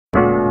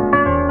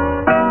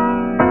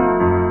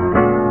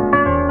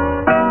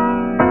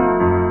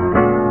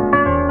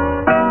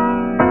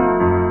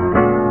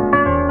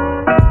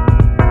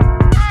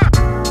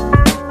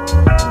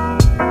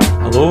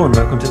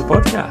welcome to the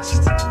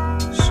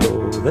podcast.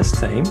 So this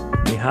time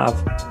we have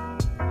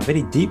a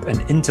very deep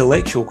and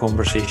intellectual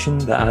conversation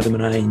that Adam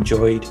and I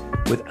enjoyed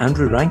with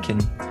Andrew Rankin.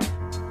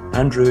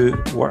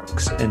 Andrew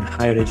works in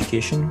higher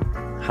education,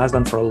 has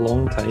done for a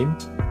long time,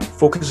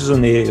 focuses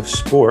on the area of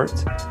sport,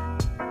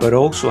 but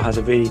also has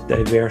a very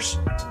diverse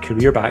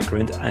career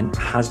background and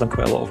has done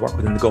quite a lot of work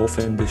within the golf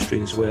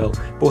industry as well,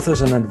 both as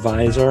an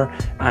advisor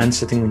and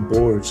sitting on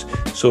boards.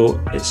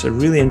 So it's a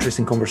really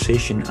interesting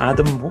conversation.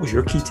 Adam, what was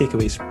your key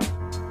takeaways?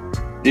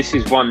 This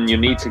is one you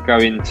need to go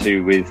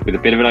into with a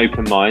bit of an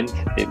open mind.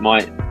 It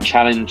might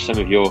challenge some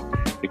of your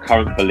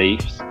current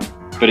beliefs,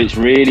 but it's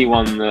really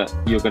one that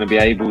you're going to be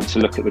able to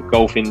look at the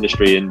golf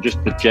industry and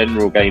just the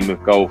general game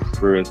of golf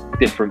through a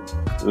different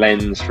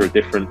lens, for a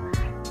different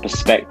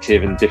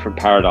perspective and different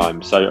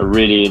paradigm. So a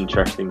really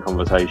interesting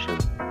conversation.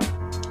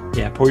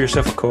 Yeah, pour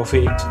yourself a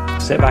coffee,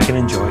 sit back and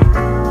enjoy.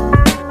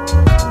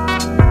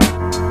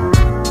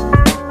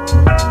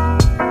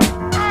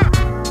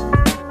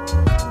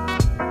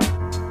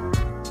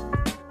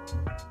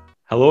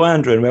 Hello,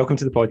 Andrew, and welcome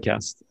to the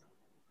podcast.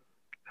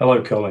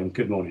 Hello, Colin.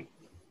 Good morning.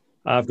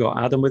 I've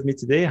got Adam with me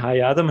today. Hi,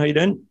 Adam. How you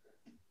doing?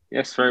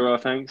 Yes, very well,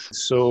 thanks.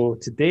 So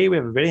today we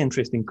have a very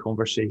interesting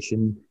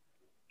conversation.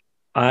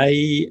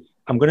 I'm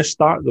going to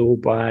start, though,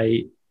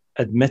 by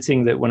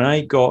admitting that when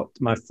I got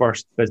my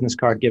first business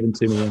card given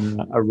to me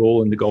in a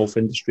role in the golf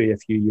industry a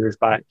few years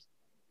back,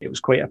 it was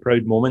quite a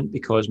proud moment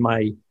because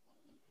my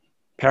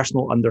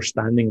personal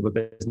understanding of a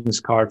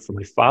business card from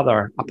my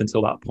father up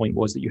until that point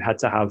was that you had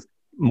to have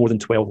more than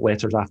 12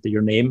 letters after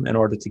your name in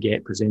order to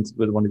get presented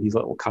with one of these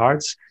little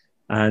cards.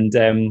 And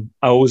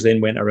I always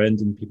then went around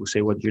and people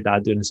say, what did your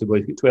dad do? And I said, well,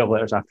 he's got 12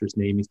 letters after his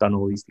name. He's done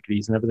all these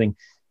degrees and everything.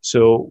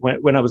 So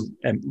when I was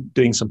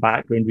doing some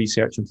background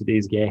research on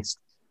today's guest,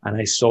 and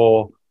I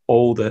saw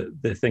all the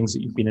things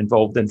that you've been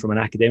involved in from an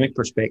academic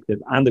perspective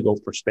and a golf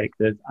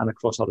perspective and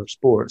across other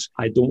sports,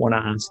 I don't want to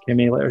ask how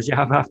many letters you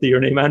have after your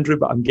name, Andrew,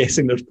 but I'm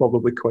guessing there's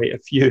probably quite a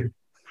few.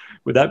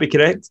 Would that be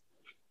correct?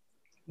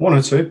 One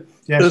or two.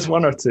 Yes. There's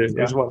one or two. Yeah.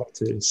 There's one or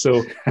two.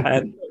 So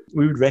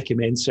we would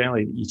recommend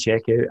certainly that you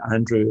check out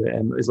Andrew.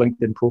 His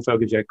LinkedIn profile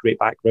gives you a great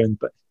background,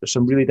 but there's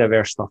some really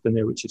diverse stuff in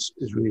there, which is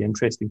really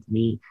interesting to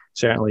me.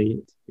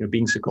 Certainly,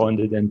 being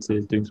seconded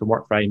into doing some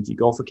work for IMG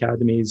Golf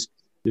Academies,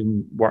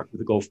 doing work with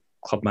the Golf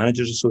Club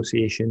Managers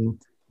Association,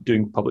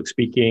 doing public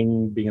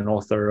speaking, being an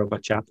author of a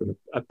chapter of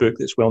a book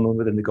that's well known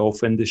within the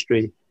golf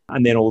industry,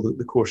 and then all the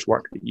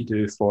coursework that you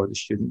do for the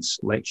students,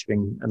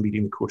 lecturing and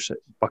leading the course at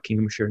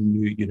Buckinghamshire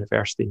New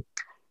University.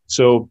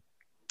 So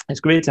it's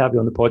great to have you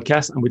on the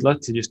podcast, and we'd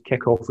like to just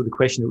kick off with the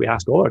question that we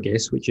ask all our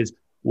guests, which is,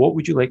 what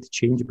would you like to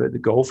change about the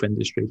golf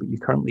industry but you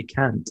currently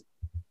can't?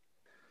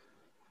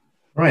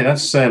 Right,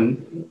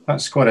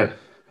 that's quite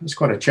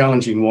a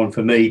challenging one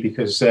for me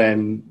because I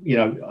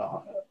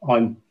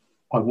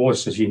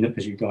was, as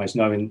you guys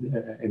know,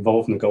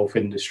 involved in the golf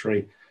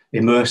industry,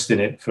 immersed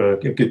in it for a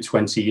good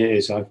 20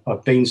 years.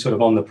 I've been sort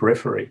of on the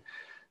periphery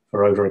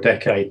for over a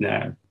decade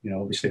now.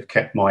 Obviously, I've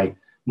kept my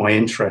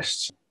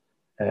interests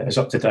as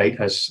up to date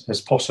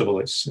as possible.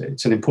 It's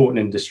an important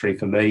industry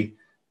for me.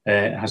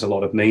 It has a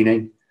lot of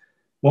meaning.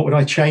 What would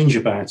I change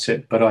about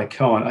it? But I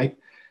can't.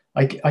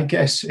 I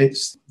guess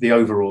it's the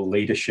overall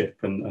leadership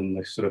and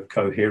the sort of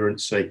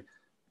coherency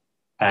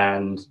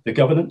and the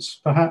governance,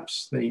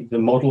 perhaps the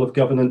model of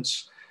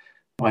governance.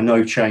 I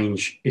know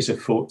change is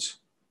afoot,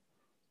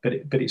 but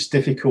it's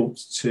difficult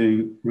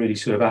to really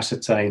sort of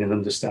ascertain and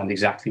understand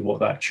exactly what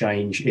that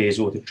change is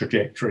or the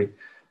trajectory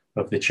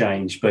of the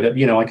change. But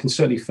I can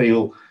certainly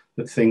feel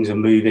that things are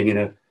moving in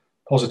a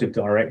positive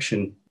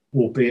direction,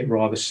 albeit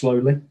rather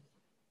slowly.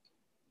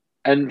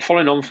 And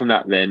following on from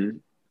that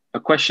then, a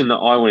question that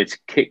I wanted to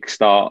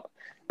kickstart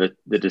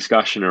the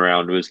discussion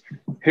around was,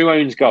 who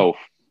owns golf?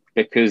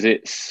 Because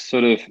it's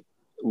sort of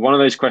one of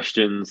those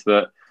questions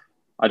that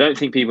I don't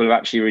think people have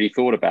actually really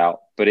thought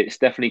about, but it's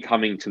definitely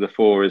coming to the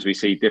fore as we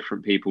see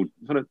different people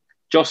sort of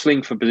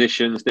jostling for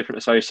positions, different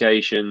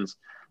associations,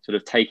 sort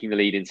of taking the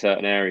lead in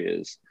certain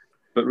areas.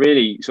 But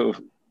really, sort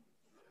of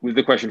with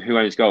the question, who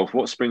owns golf,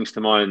 what springs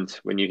to mind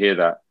when you hear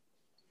that?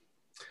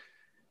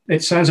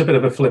 It sounds a bit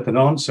of a flippant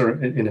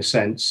answer in a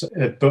sense,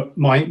 but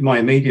my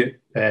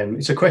immediate,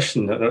 it's a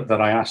question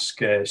that I ask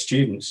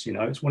students.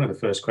 It's one of the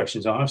first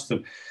questions I ask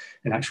them,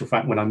 in actual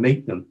fact, when I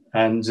meet them.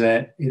 And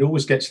it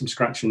always gets them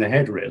scratching their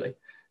head, really,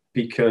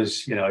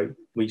 because,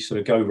 we sort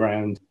of go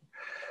around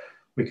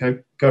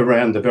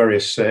the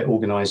various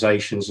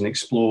organisations and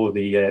explore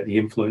the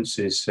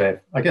influences,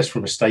 I guess,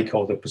 from a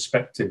stakeholder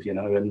perspective,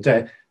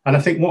 and I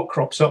think what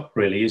crops up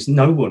really is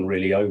no one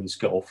really owns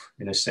golf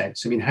in a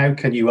sense. I mean, how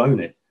can you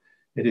own it?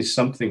 It is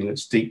something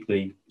that's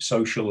deeply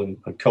social and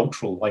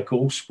cultural, like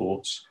all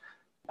sports.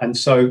 And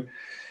so,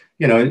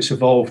 it's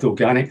evolved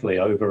organically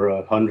over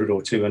 100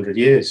 or 200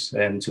 years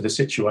to the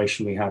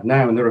situation we have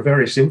now. And there are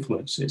various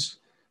influences,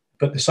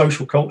 but the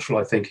social cultural,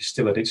 I think, is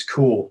still at its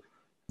core.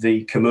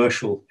 The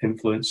commercial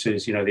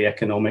influences, the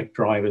economic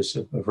drivers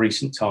of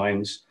recent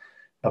times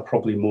are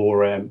probably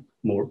more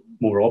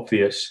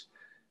obvious.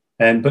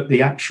 But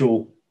the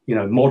actual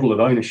model of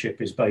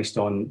ownership is based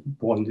on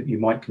one that you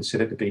might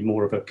consider to be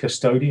more of a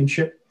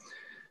custodianship,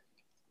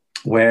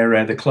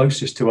 where the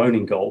closest to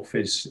owning golf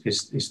is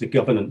the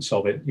governance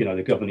of it,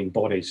 the governing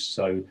bodies.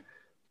 So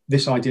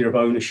this idea of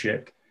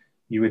ownership,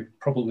 you would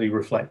probably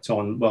reflect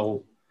on,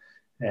 well,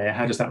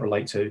 how does that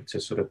relate to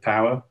sort of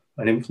power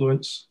and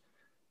influence,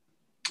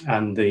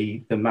 and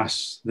the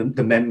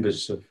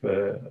members of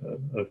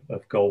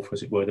golf,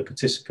 as it were, the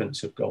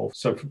participants of golf.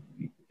 So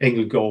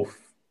England Golf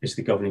is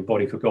the governing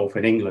body for golf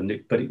in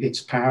England, but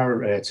its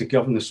power to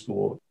govern the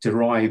sport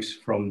derives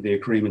from the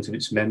agreement of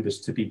its members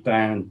to be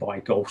bound by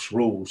golf's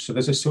rules. So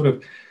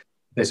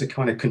there's a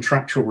kind of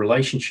contractual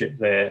relationship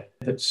there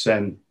that's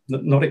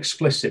not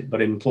explicit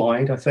but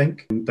implied, I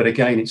think. But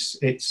again,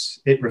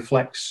 it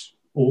reflects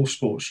all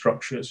sport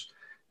structures,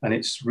 and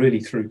it's really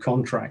through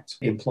contract,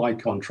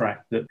 implied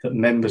contract, that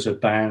members are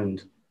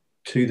bound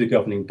to the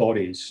governing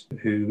bodies,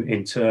 who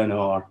in turn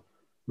are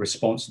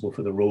responsible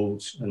for the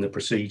rules and the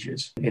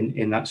procedures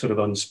in that sort of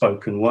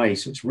unspoken way.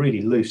 So it's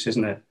really loose,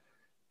 isn't it,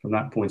 from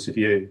that point of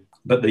view?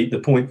 But the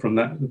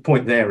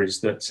point there is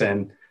that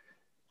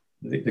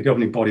the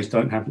governing bodies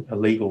don't have a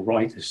legal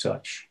right as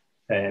such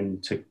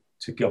to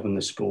govern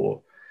the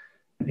sport.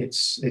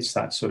 It's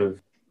that sort of,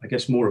 I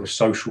guess, more of a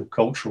social,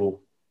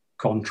 cultural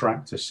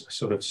contract, a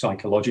sort of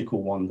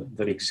psychological one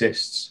that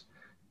exists,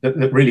 that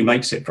really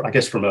makes it, I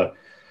guess, from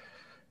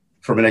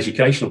an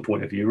educational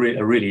point of view,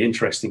 a really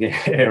interesting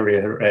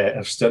area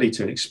of study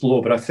to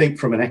explore. But I think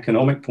from an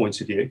economic point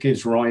of view, it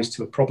gives rise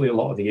to probably a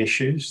lot of the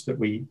issues that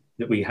we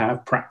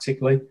have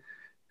practically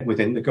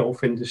within the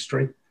golf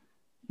industry,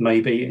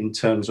 maybe in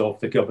terms of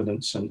the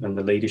governance and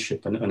the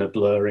leadership and a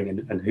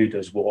blurring and who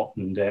does what,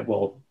 and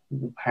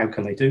how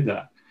can they do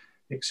that,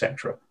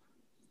 etc.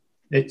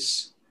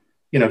 It's,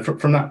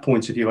 from that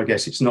point of view, I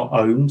guess it's not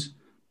owned,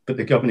 but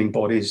the governing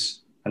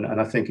bodies, and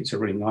I think it's a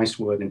really nice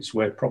word, and it's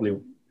where it probably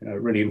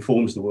really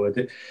informs the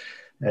word,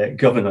 that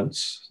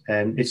governance,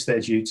 it's their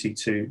duty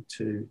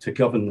to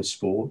govern the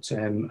sport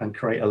and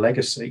create a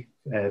legacy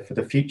for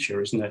the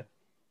future, isn't it?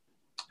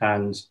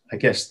 And I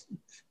guess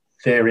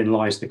therein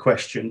lies the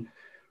question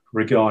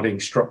regarding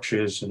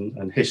structures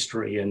and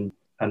history and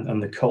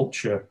the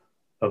culture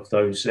of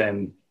those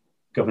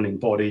governing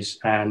bodies,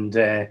 and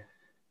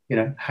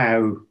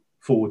how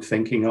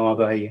forward-thinking are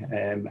they,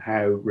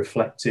 how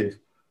reflective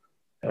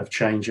of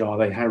change are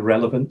they, how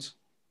relevant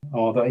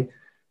are they,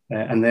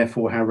 and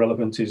therefore how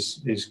relevant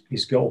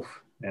is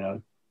golf,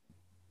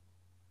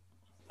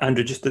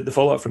 Andrew, just the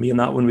follow-up for me on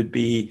that one would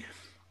be,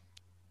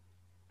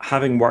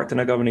 having worked in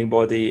a governing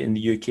body in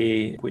the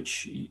UK,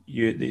 which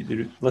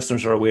the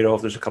listeners are aware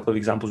of, there's a couple of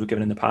examples we've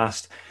given in the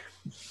past.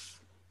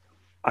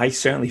 I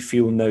certainly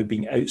feel now,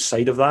 being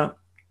outside of that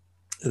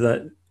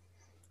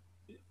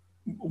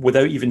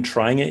without even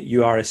trying it,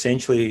 you're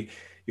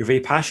very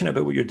passionate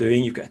about what you're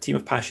doing. You've got a team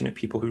of passionate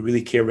people who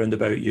really care around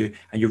about you,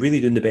 and you're really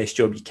doing the best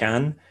job you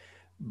can.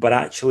 But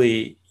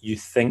actually, you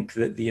think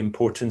that the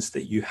importance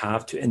that you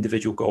have to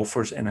individual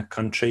golfers in a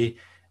country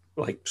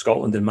like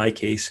Scotland, in my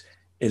case,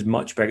 is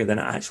much bigger than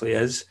it actually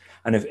is.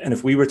 And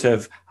if we were to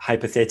have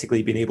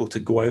hypothetically been able to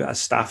go out as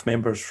staff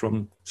members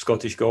from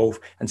Scottish Golf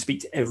and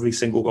speak to every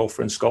single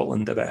golfer in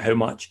Scotland about how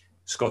much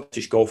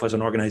Scottish Golf as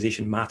an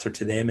organisation mattered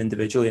to them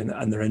individually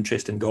and their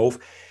interest in golf,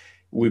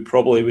 we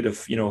probably would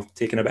have,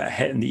 taken a bit of a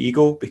hit in the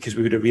ego, because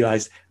we would have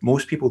realised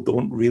most people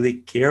don't really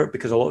care,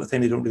 because a lot of the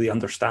time they don't really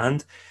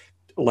understand.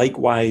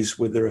 Likewise,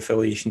 with their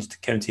affiliations to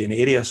county and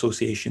area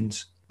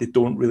associations, they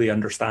don't really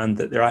understand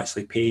that they're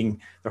actually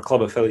paying their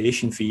club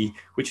affiliation fee,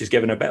 which is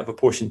given a bit of a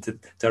portion to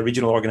a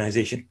regional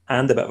organisation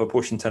and a bit of a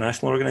portion to a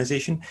national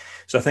organisation.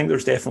 So I think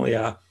there's definitely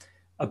a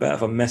bit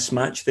of a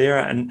mismatch there.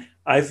 And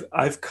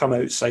I've come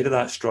outside of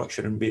that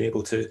structure and been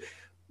able to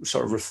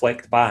sort of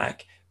reflect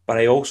back. But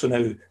I also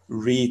now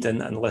read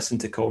and listen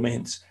to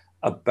comments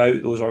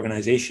about those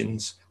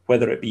organisations,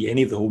 whether it be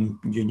any of the home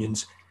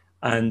unions.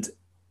 And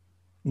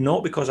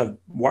not because I've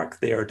worked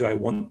there do I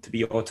want to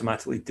be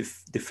automatically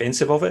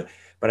defensive of it,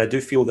 but I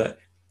do feel that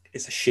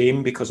it's a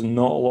shame, because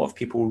not a lot of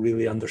people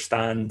really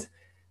understand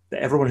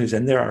that everyone who's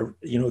in there are,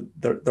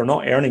 they're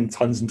not earning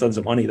tons and tons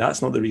of money.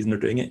 That's not the reason they're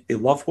doing it. They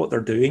love what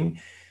they're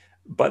doing,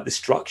 but the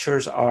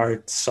structures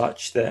are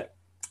such that,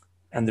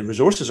 and the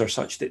resources are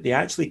such that they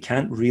actually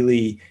can't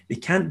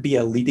be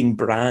a leading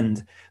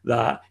brand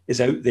that is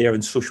out there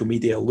in social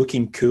media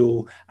looking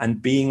cool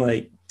and being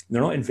like, they're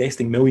not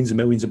investing millions and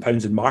millions of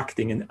pounds in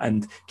marketing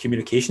and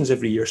communications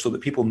every year so that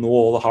people know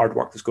all the hard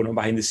work that's going on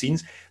behind the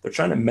scenes. They're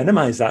trying to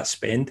minimize that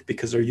spend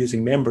because they're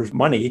using members'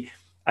 money,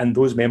 and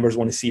those members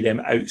want to see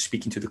them out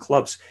speaking to the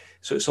clubs.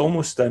 So it's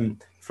almost,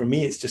 for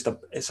me, it's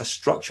a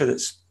structure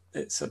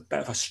it's a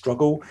bit of a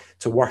struggle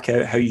to work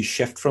out how you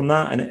shift from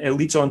that. And it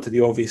leads on to the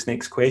obvious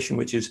next question,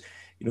 which is,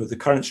 the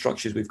current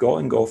structures we've got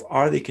in golf,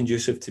 are they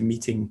conducive to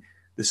meeting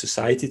the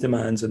society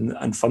demands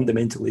and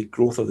fundamentally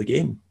growth of the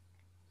game?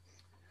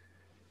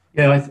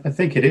 Yeah, I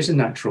think it is a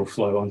natural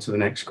flow on to the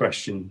next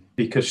question,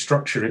 because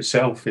structure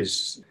itself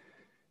is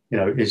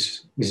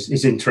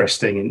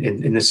interesting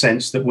in the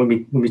sense that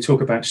when we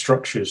talk about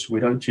structures, we're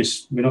not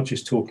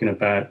just talking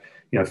about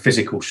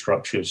physical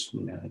structures,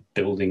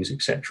 buildings,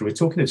 etc. We're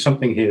talking of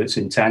something here that's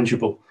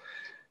intangible.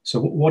 So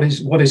what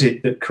is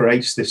it that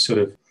creates this sort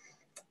of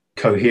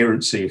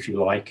coherency, if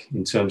you like,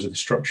 in terms of the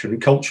structure?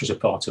 And culture is a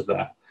part of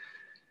that.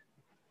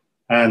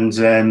 And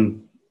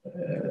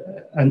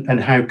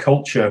how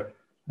culture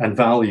and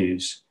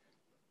values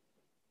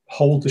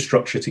hold the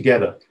structure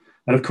together.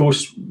 And of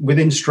course,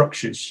 within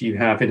structures, you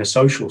have, in a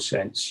social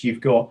sense,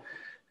 you've got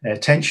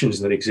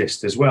tensions that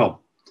exist as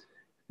well.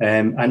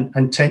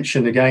 And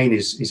tension, again,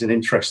 is an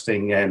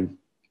interesting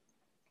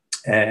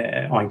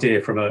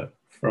idea from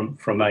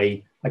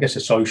a, I guess,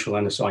 a social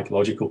and a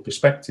psychological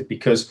perspective,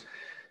 because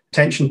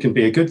tension can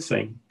be a good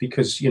thing,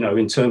 because,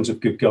 in terms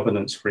of good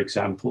governance, for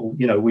example,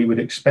 we would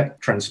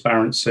expect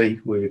transparency,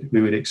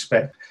 we would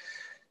expect,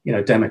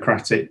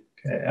 democratic,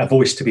 a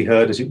voice to be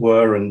heard, as it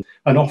were, and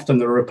often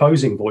there are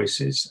opposing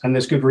voices, and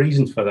there's good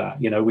reason for that.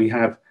 We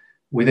have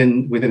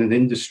within an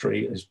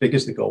industry as big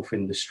as the golf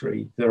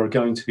industry, there are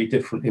going to be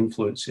different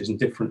influences and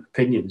different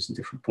opinions and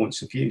different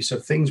points of view. So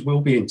things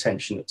will be in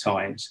tension at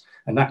times,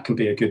 and that can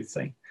be a good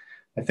thing.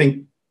 I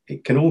think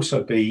it can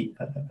also be,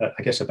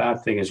 I guess, a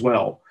bad thing as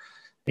well,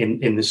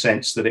 in the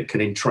sense that it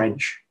can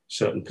entrench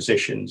certain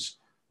positions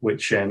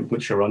which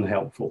are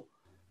unhelpful.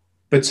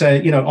 But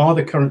are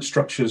the current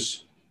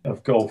structures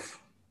of golf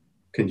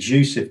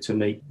conducive to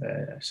meet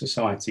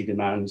society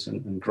demands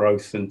and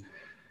growth? And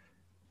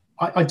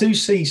I do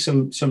see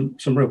some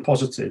real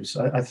positives.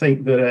 I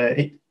think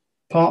that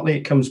partly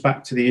it comes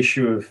back to the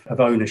issue of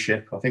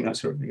ownership. I think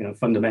that's a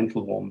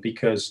fundamental one,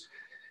 because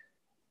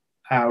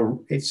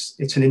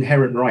it's an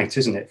inherent right,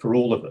 isn't it, for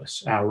all of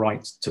us, our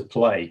right to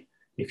play.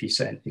 If you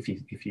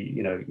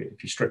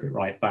strip it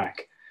right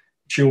back,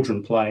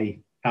 children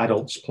play,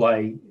 adults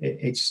play.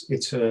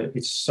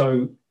 It's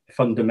so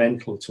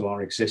fundamental to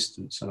our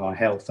existence and our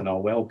health and our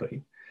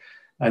well-being.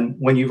 And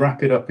when you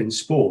wrap it up in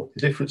sport, the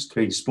difference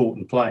between sport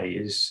and play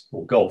is,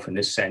 or golf in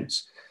this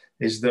sense,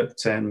 is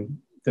that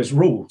there's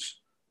rules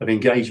of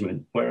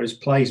engagement, whereas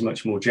play is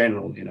much more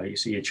general. You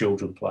see your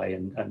children play,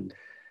 and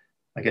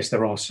I guess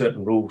there are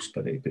certain rules,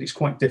 but it's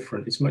quite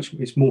different.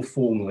 It's more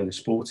formal in a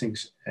sporting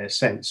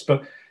sense.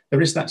 But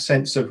there is that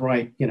sense of,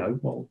 right,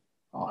 well,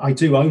 I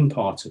do own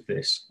part of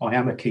this. I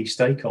am a key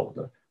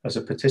stakeholder as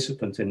a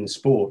participant in the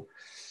sport.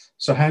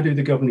 So how do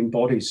the governing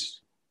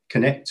bodies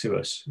connect to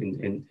us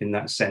in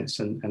that sense,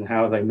 and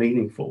how are they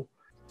meaningful?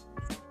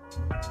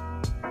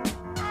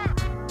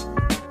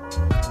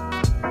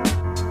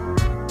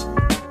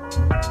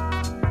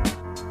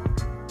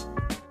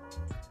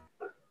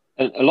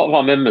 A lot of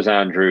our members,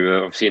 Andrew,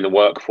 are obviously in the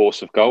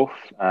workforce of golf.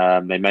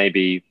 They may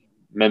be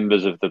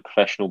members of the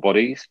professional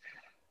bodies.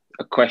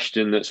 A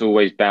question that's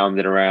always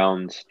bounded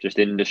around just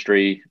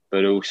industry,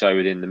 but also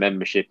within the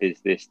membership,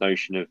 is this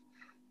notion of,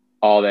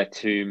 are there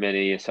too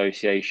many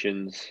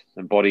associations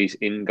and bodies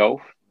in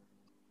golf?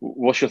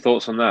 What's your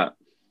thoughts on that?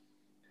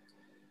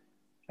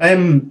 I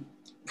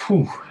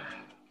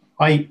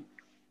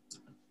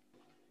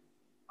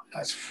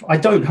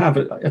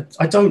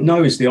don't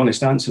know is the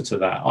honest answer to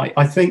that.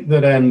 I think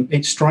that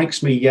it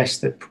strikes me, yes,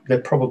 that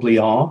there probably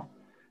are,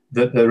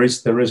 that there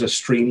is a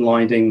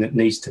streamlining that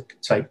needs to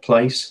take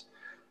place.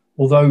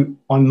 Although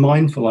I'm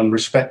mindful and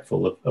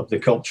respectful of the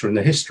culture and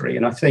the history.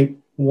 And I think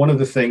one of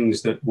the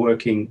things that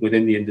working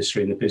within the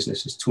industry and the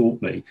business has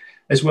taught me,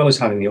 as well as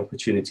having the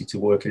opportunity to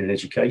work in an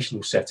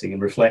educational setting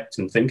and reflect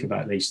and think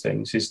about these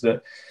things, is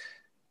that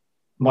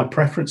my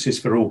preference is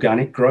for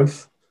organic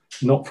growth,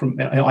 not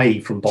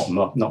i.e. from bottom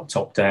up, not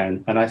top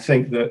down. And I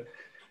think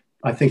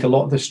a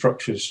lot of the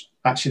structures,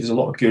 actually, there's a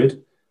lot of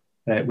good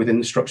within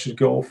the structures of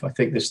golf. I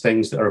think there's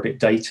things that are a bit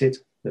dated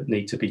that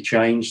need to be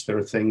changed. There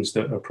are things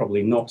that are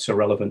probably not so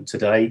relevant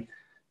today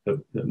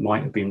that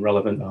might have been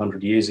relevant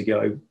 100 years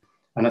ago.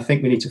 And I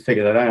think we need to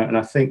figure that out. And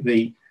I think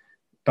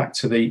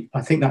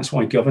I think that's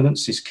why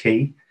governance is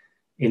key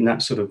in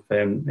that sort of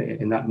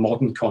in that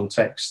modern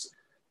context.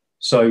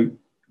 So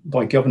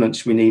by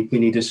governance, we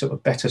need a sort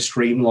of better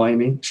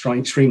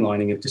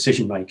streamlining of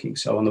decision making.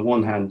 So on the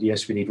one hand,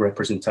 yes, we need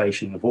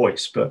representation and a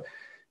voice, but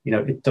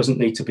it doesn't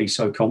need to be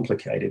so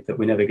complicated that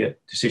we never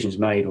get decisions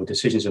made, or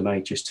decisions are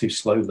made just too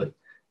slowly,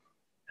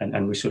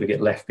 and we sort of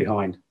get left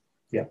behind.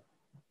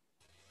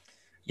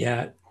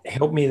 Yeah,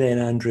 help me then,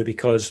 Andrew,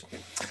 because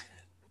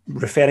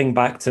referring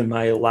back to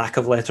my lack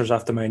of letters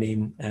after my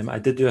name, I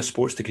did do a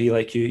sports degree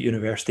like you at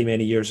university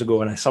many years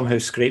ago, and I somehow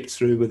scraped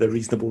through with a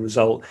reasonable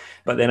result.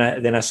 But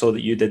then I saw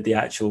that you did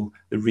the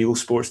real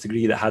sports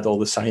degree that had all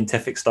the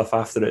scientific stuff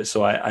after it.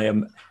 So I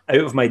am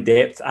out of my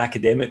depth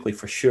academically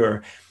for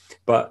sure.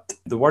 But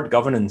the word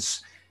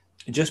governance,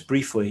 just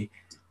briefly,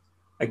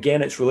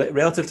 again, it's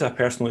relative to a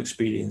personal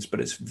experience, but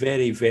it's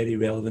very, very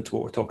relevant to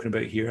what we're talking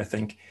about here, I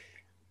think.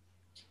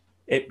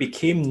 It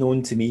became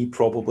known to me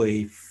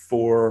probably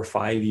 4 or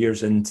 5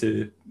 years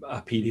into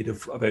a period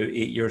of about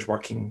 8 years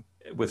working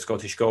with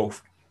Scottish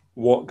Golf,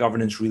 what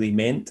governance really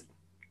meant.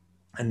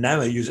 And now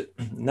I use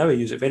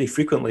it very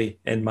frequently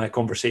in my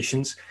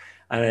conversations.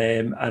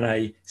 And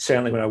I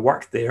certainly, when I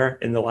worked there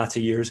in the latter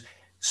years,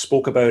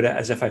 spoke about it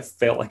as if I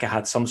felt like I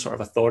had some sort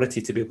of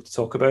authority to be able to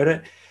talk about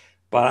it.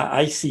 But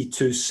I see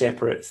two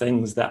separate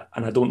things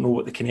and I don't know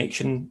what the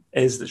connection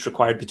is that's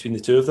required between the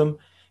two of them.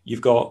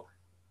 You've got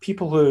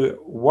people who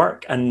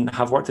work and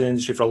have worked in the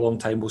industry for a long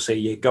time will say,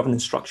 yeah,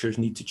 governance structures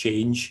need to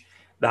change.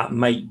 That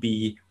might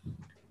be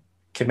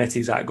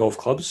committees at golf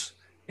clubs.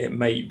 It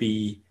might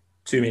be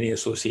too many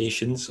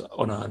associations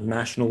on a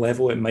national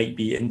level. It might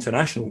be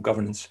international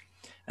governance.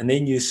 And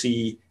then you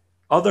see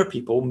other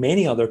people,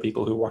 many other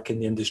people who work in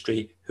the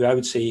industry who I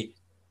would say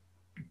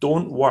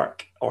don't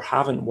work or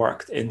haven't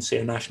worked in, say,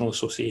 a national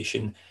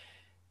association.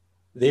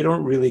 They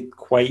don't really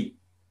quite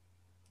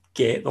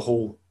get the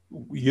whole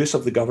use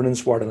of the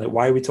governance word. And like,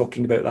 why are we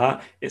talking about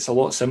that? It's a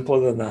lot simpler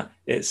than that.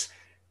 It's,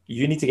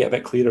 you need to get a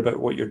bit clear about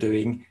what you're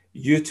doing.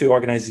 You two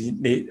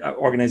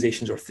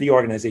organizations or three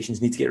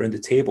organizations need to get around the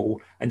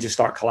table and just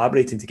start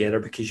collaborating together,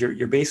 because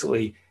you're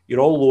basically,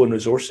 you're all low on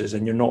resources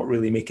and you're not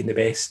really making the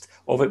best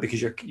of it,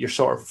 because you're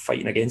sort of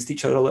fighting against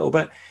each other a little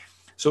bit.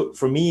 So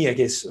for me, I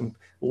guess,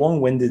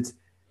 long-winded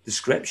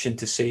description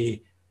to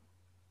say,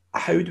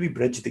 how do we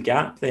bridge the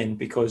gap then?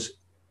 Because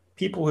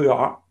people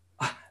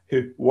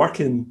who work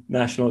in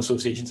national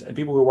associations and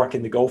people who work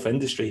in the golf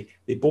industry,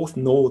 they both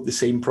know the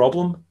same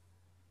problem,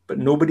 but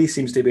nobody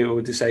seems to be able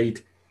to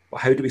decide, well,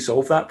 how do we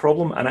solve that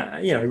problem? And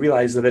I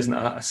realize there isn't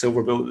a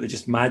silver bullet that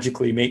just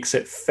magically makes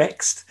it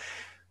fixed.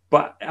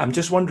 But I'm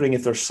just wondering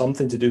if there's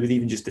something to do with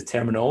even just the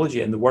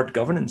terminology and the word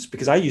governance,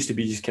 because I used to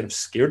be just kind of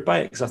scared by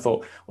it, because I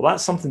thought, well,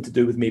 that's something to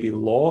do with maybe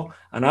law,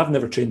 and I've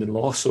never trained in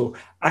law, so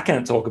I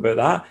can't talk about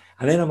that.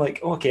 And then I'm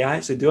like, okay, I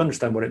actually do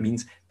understand what it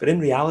means. But in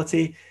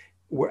reality,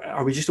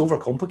 are we just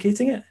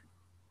overcomplicating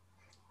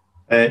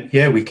it?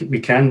 Yeah, we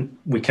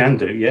can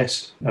do,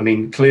 yes. I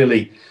mean,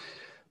 clearly,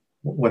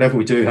 whatever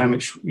we do, how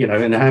much,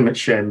 and how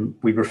much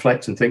we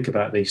reflect and think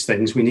about these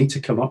things, we need to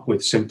come up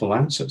with simple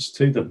answers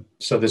to them.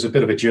 So there's a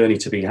bit of a journey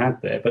to be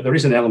had there, but there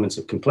is an element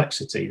of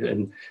complexity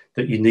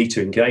that you need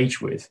to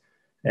engage with.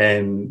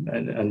 And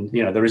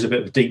there is a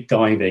bit of deep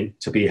diving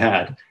to be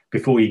had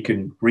before you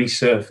can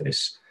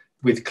resurface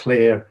with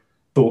clear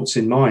thoughts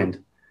in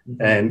mind.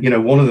 And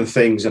one of the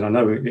things, and I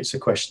know it's a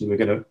question we're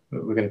going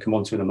to come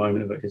on to in a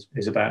moment, but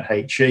is about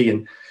HE.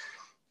 And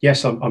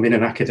yes, I'm in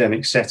an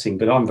academic setting,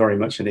 but I'm very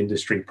much an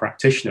industry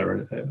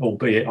practitioner,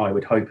 albeit I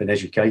would hope an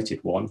educated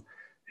one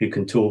who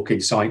can talk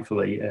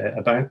insightfully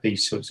about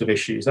these sorts of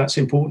issues. That's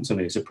important to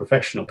me as a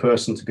professional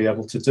person, to be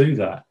able to do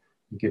that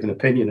and give an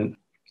opinion. And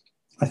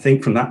I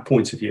think from that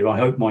point of view, I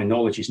hope my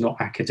knowledge is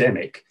not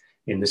academic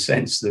in the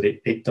sense that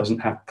it doesn't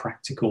have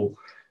practical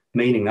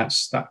meaning.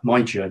 That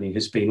my journey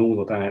has been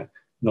all about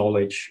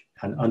knowledge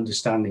and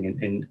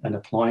understanding and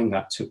applying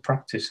that to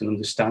practice and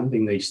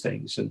understanding these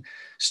things, and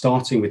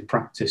starting with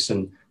practice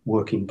and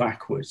working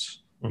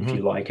backwards, if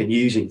you like, and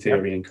using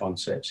theory and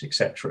concepts,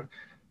 etc.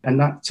 And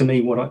that, to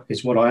me, what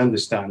I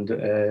understand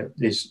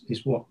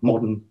is what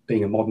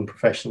being a modern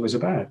professional is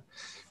about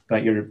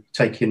you're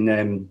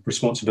taking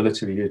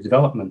responsibility for your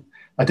development.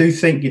 I do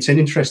think it's an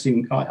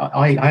interesting.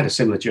 I had a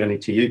similar journey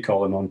to you,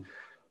 Colin,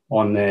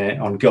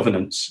 on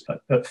governance.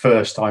 At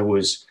first, I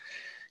was,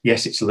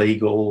 yes, it's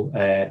legal.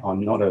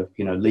 I'm not a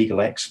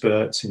legal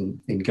expert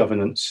in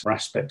governance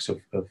aspects of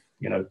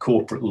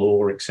corporate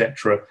law,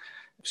 etc.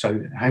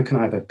 So how can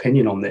I have an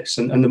opinion on this?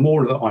 And the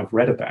more that I've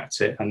read about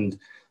it and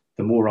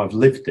the more I've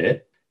lived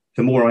it,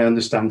 the more I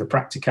understand the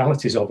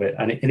practicalities of it.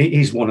 And it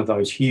is one of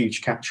those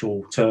huge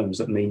catch-all terms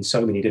that means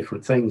so many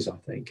different things, I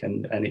think.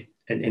 And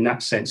in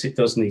that sense, it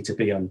does need to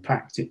be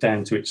unpacked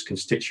down to its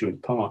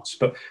constituent parts.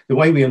 But the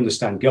way we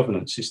understand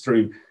governance is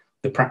through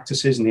the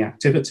practices and the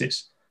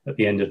activities at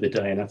the end of the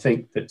day. And I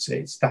think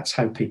that's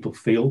how people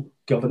feel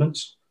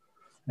governance.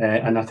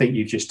 And I think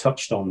you've just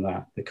touched on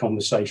that, the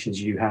conversations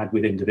you had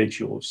with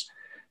individuals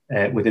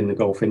within the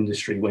golf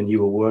industry when you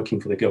were working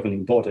for the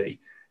governing body.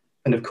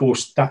 And of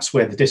course, that's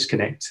where the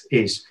disconnect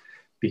is,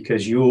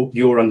 because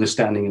you're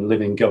understanding and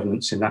living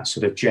governance in that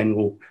sort of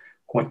general,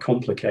 quite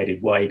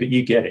complicated way, but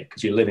you get it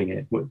because you're living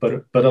it,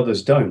 but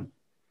others don't.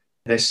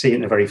 They see it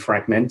in a very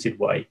fragmented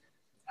way.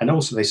 And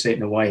also they see it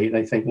in a way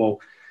they think, well,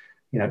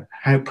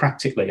 how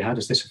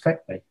does this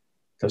affect me?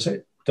 Does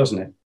it? Doesn't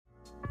it?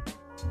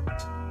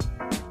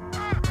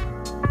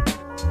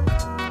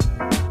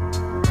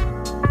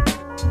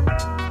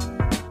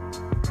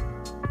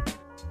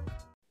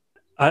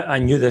 I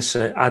knew this.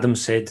 Adam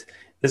said,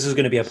 this is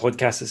going to be a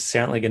podcast that's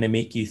certainly going to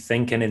make you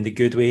think, and in the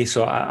good way.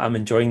 So I'm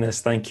enjoying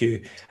this. Thank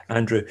you,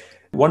 Andrew.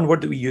 One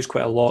word that we use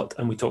quite a lot,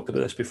 and we talked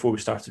about this before we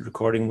started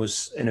recording,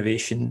 was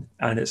innovation.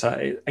 And it's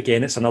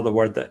another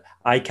word that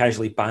I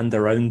casually band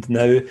around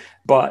now.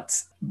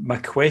 But my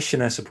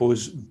question, I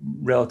suppose,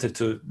 relative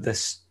to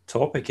this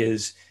topic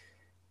is,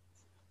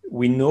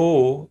 we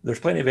know there's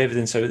plenty of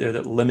evidence out there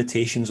that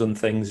limitations on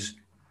things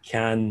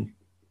can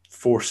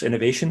force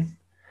innovation,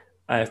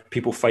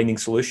 people finding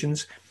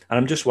solutions. And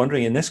I'm just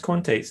wondering, in this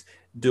context,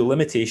 do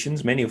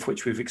limitations, many of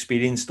which we've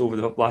experienced over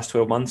the last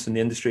 12 months in the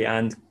industry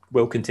and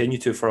will continue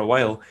to for a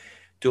while,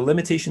 do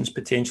limitations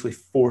potentially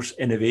force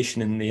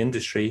innovation in the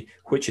industry,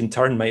 which in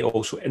turn might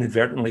also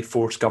inadvertently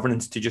force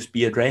governance to just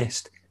be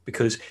addressed?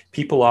 Because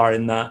people are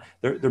in that,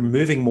 they're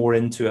moving more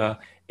into a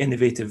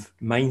innovative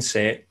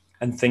mindset,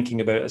 and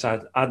thinking about, as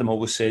Adam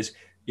always says,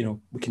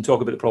 we can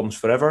talk about the problems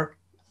forever,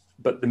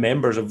 but the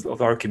members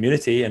of our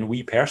community and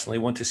we personally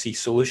want to see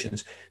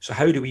solutions. So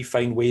how do we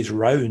find ways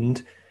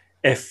around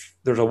if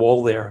there's a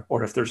wall there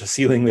or if there's a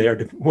ceiling there,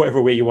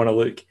 whatever way you want to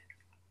look?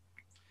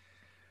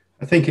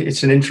 I think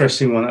it's an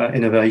interesting one,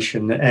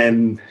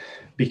 innovation,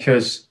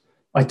 because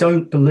I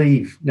don't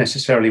believe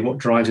necessarily what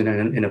drives an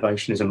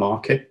innovation is a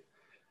market.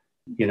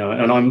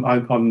 And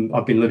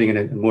I've been living in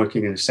and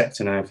working in a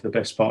sector now for the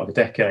best part of a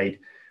decade,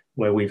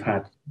 where we've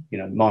had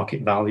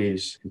market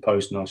values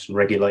imposed on us and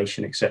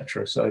regulation,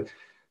 etc. So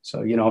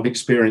I've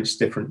experienced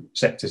different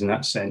sectors in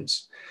that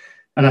sense.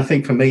 And I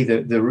think for me,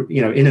 the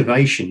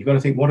innovation, you've got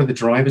to think, what are the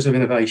drivers of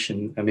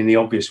innovation? I mean, the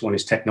obvious one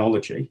is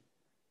technology.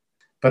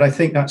 But I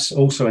think that's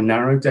also a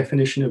narrow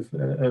definition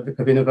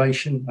of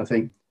innovation. I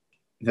think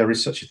there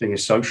is such a thing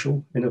as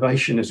social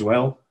innovation as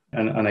well.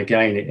 And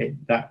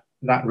again,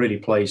 that really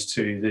plays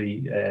to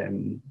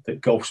the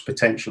golf's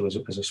potential as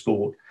a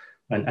sport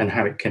and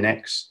how it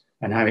connects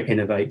and how it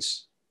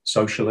innovates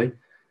socially.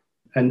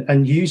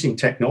 And using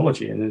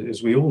technology, and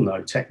as we all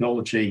know,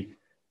 technology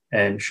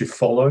should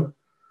follow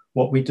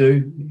what we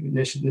do.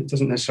 It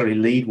doesn't necessarily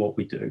lead what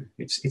we do.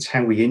 It's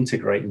how we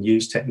integrate and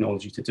use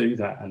technology to do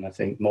that. And I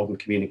think modern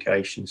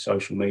communication,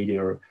 social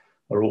media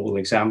are all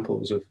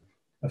examples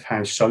of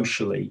how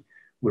socially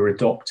we're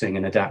adopting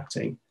and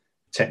adapting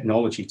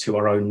technology to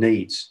our own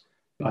needs.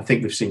 I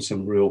think we've seen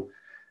some real,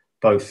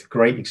 both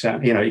great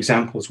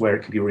examples where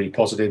it can be really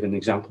positive and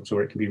examples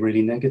where it can be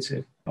really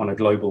negative on a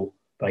global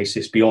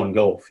basis beyond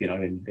golf,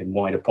 in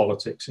wider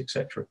politics,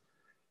 etc.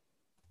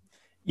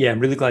 Yeah, I'm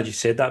really glad you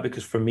said that,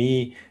 because for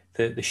me,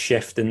 the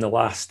shift in the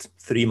last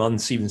 3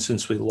 months, even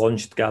since we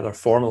launched Gather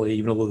formally,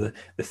 even though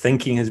the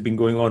thinking has been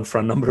going on for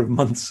a number of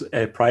months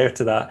prior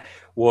to that,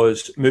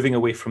 was moving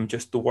away from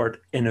just the word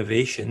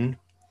innovation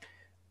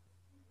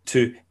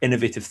to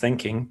innovative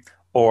thinking,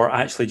 or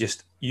actually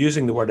just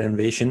using the word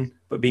innovation,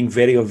 but being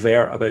very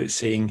overt about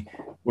saying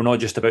we're not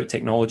just about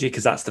technology,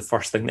 because that's the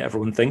first thing that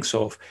everyone thinks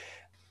of.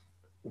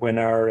 When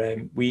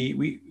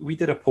we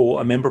did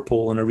a member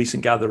poll on a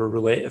recent Gather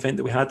Roulette event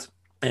that we had,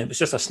 and it was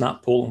just a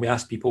snap poll, and we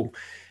asked people,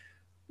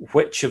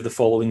 which of the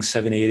following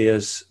 7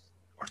 areas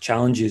or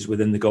challenges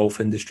within the golf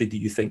industry do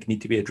you think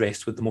need to be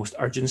addressed with the most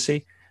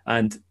urgency?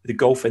 And the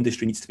golf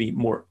industry needs to be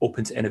more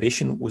open to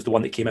innovation was the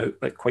one that came out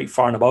like quite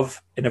far and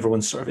above in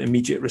everyone's sort of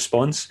immediate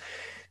response.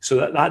 So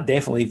that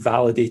definitely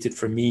validated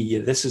for me,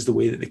 this is the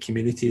way that the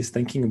community is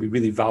thinking, and we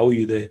really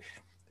value the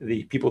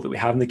people that we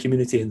have in the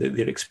community and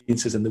their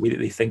experiences and the way that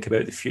they think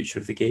about the future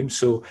of the game.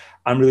 So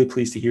I'm really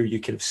pleased to hear you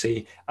kind of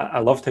say, I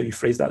loved how you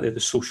phrased that there, the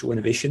social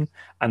innovation,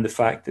 and the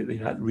fact that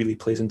that really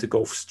plays into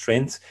golf's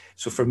strength.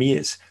 So for me,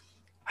 it's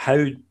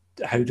how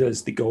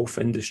does the golf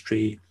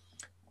industry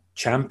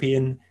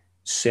champion,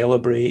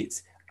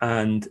 celebrate,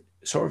 and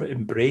sort of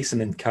embrace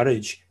and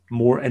encourage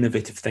more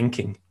innovative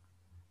thinking?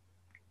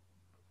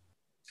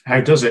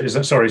 How does it? Is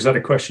that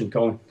a question,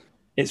 Colin?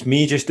 It's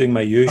me just doing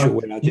my usual,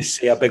 where I just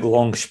say a big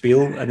long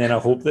spiel and then I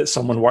hope that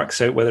someone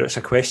works out whether it's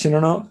a question or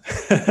not.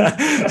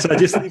 So I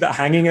just leave it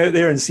hanging out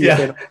there and see if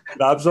anyone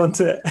grabs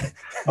onto it.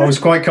 I was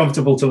quite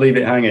comfortable to leave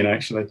it hanging,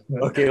 actually.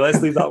 Okay,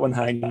 let's leave that one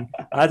hanging.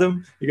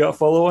 Adam, you got a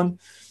follow on?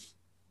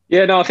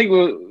 Yeah, no, I think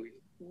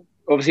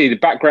obviously the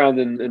background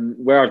and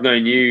where I've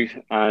known you,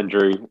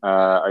 Andrew,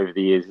 over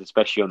the years,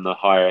 especially on the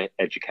higher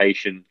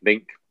education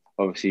link.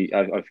 Obviously,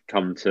 I've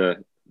come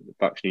to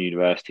Buxton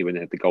University when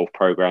they had the golf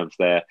programs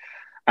there.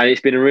 And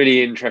it's been a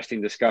really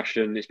interesting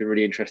discussion. It's been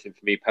really interesting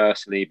for me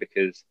personally,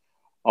 because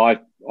I've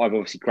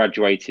obviously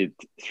graduated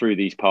through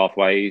these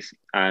pathways,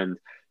 and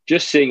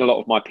just seeing a lot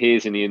of my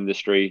peers in the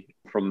industry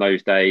from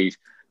those days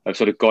have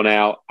sort of gone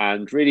out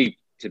and really,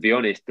 to be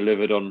honest,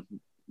 delivered on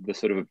the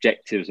sort of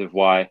objectives of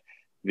why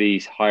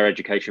these higher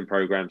education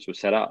programs were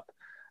set up.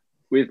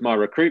 With my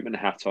recruitment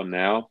hat on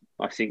now,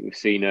 I think we've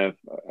seen the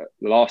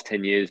last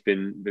 10 years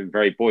been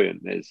very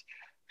buoyant. There's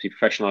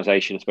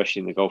professionalization,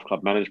 especially in the golf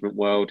club management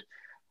world.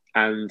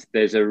 And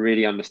there's a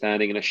really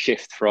understanding and a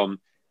shift from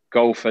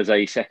golf as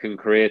a second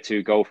career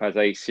to golf as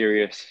a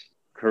serious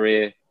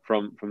career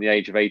from the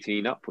age of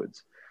 18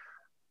 upwards.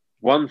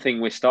 One thing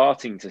we're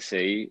starting to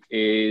see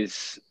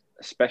is,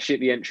 especially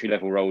at the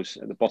entry-level roles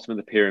at the bottom of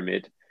the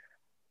pyramid,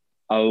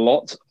 a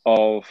lot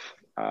of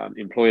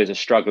employers are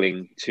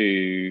struggling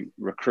to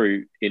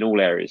recruit in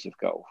all areas of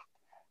golf.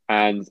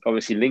 And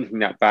obviously linking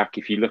that back,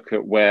 if you look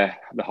at where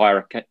the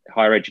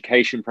higher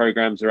education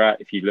programs are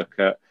at, if you look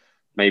at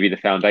maybe the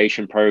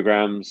foundation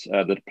programs,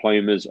 the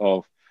diplomas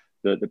of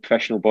the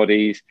professional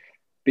bodies,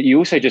 but you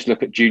also just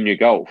look at junior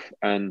golf,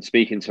 and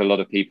speaking to a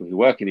lot of people who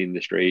work in the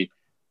industry,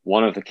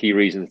 one of the key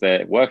reasons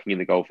they're working in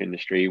the golf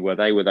industry were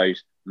they were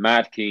those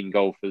mad keen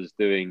golfers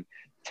doing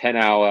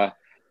 10-hour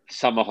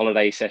summer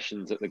holiday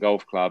sessions at the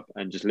golf club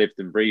and just lived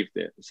and breathed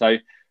it. So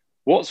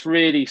what's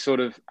really sort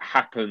of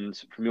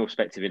happened from your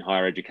perspective in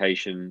higher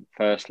education,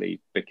 firstly,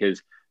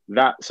 because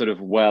that sort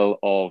of well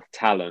of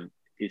talent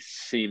is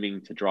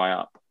seeming to dry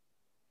up?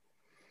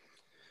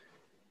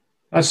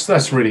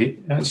 That's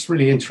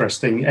really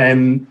interesting.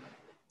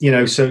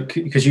 so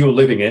because you're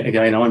living it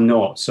again, I'm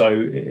not. So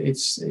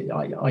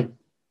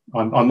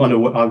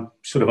I'm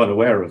sort of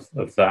unaware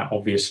of that,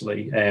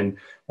 obviously. And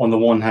on the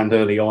one hand,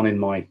 early on in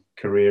my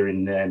career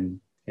in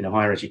a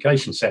higher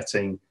education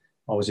setting,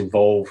 I was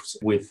involved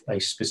with a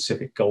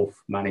specific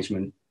golf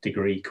management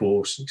degree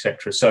course,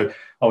 etc. So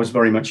I was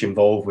very much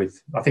involved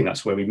with. I think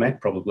that's where we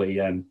met, probably,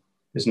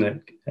 isn't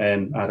it,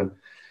 Adam?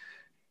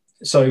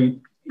 So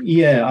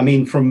yeah, I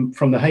mean, from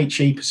the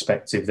HE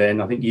perspective,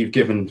 then I think you've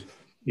given,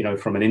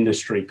 from an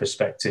industry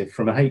perspective,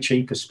 from a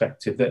HE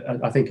perspective, that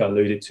I think I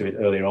alluded to it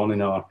earlier on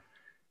in our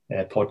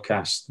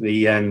podcast.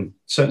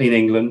 Certainly in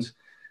England,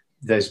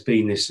 there's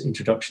been this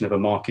introduction of a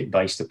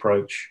market-based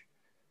approach,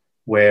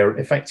 where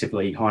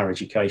effectively higher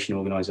education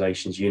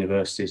organisations,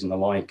 universities, and the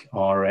like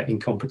are in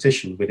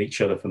competition with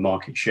each other for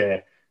market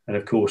share. And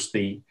of course,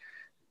 the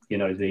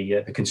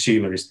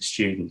consumer is the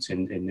student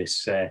in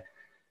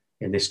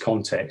this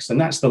context, and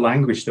that's the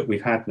language that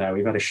we've had now.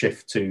 We've had a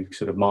shift to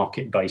sort of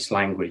market-based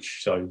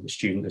language, so the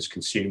student as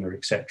consumer,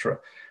 etc.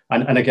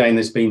 And again,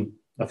 there's been,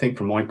 I think,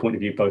 from my point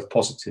of view, both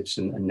positives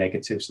and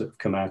negatives that have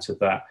come out of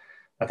that.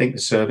 I think the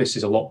service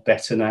is a lot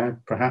better now,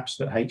 perhaps,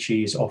 that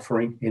HE is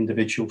offering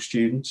individual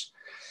students.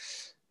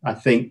 I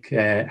think,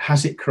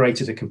 has it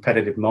created a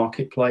competitive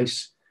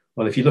marketplace?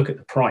 Well, if you look at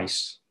the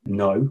price,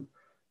 no.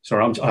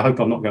 Sorry, I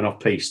hope I'm not going off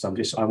piste.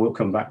 I will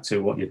come back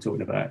to what you're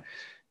talking about.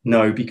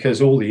 No,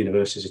 because all the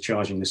universities are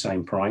charging the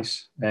same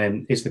price.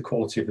 Is the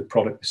quality of the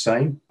product the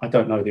same? I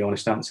don't know the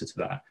honest answer to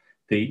that.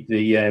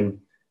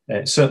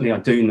 Certainly, I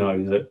do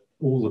know that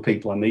all the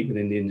people I meet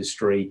within the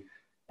industry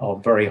are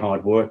very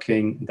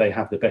hardworking. They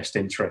have the best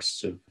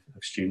interests of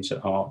students at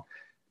heart,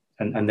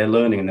 and they're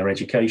learning in their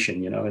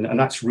education, and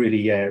that's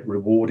really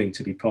rewarding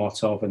to be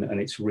part of, and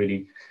it's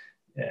really,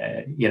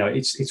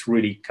 it's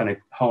really kind of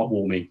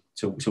heartwarming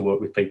to work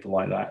with people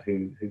like that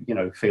who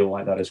feel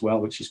like that as well,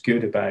 which is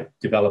good about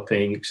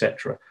developing,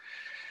 etc.,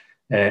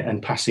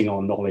 and passing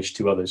on knowledge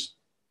to others.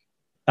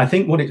 I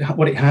think what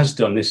it has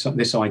done,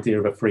 this idea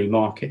of a free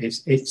market, it's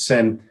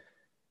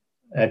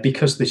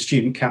because the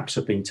student caps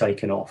have been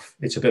taken off,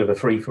 it's a bit of a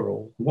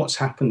free-for-all. What's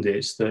happened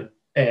is that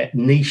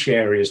niche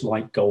areas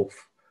like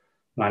golf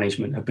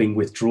management have been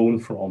withdrawn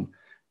from.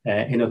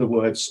 In other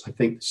words, I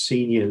think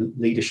senior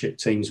leadership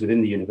teams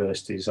within the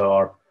universities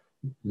are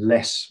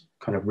less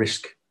kind of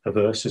risk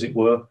averse, as it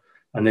were.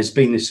 And there's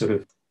been this sort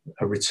of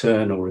a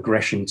return or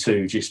regression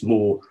to just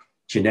more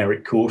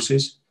generic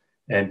courses,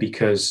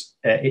 because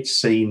it's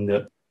seen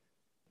that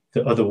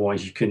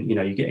otherwise you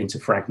get into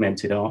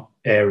fragmented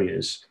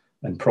areas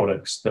and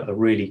products that are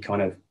really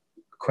kind of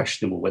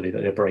questionable whether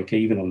they break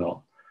even or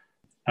not.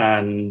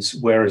 And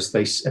whereas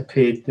there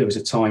was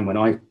a time when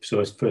I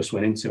sort of first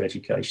went into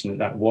education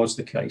that was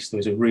the case. There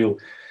was a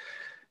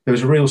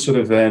real sort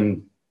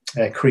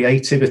of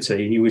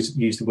creativity. You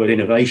used the word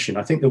innovation.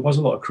 I think there was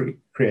a lot of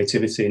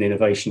creativity and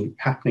innovation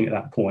happening at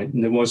that point,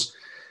 and there was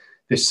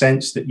this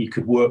sense that you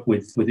could work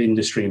with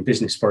industry and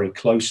business very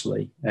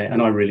closely,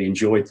 and I really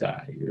enjoyed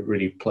that. It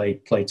really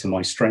played to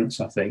my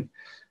strengths, I think.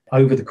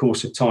 Over the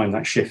course of time,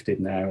 that shifted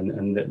now,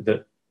 and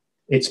that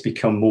it's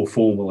become more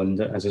formal. And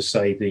as I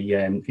say,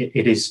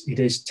 it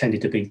is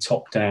tended to be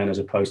top down as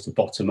opposed to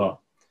bottom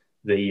up.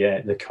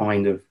 The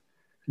kind of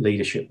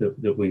leadership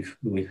that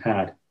we've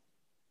had.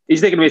 Is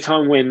there going to be a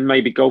time when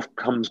maybe golf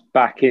comes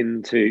back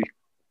into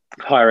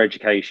higher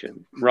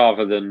education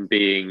rather than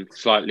being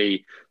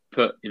slightly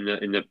put in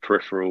the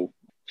peripheral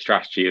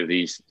strategy of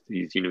these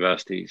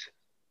universities?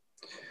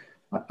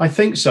 I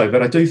think so,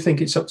 but I do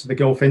think it's up to the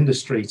golf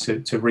industry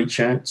to reach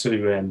out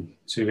to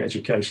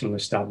educational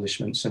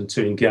establishments and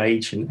to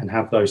engage and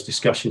have those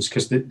discussions,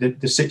 because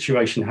the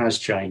situation has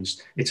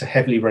changed. It's a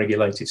heavily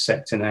regulated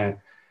sector now.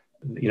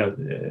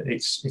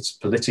 It's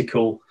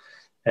political,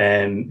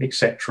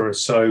 etc.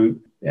 So,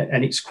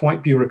 and it's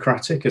quite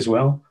bureaucratic as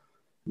well,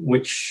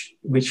 which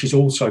is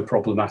also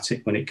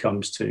problematic when it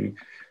comes to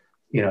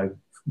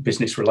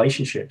business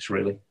relationships,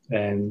 really.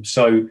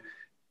 So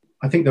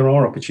I think there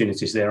are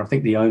opportunities there. I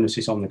think the onus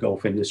is on the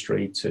golf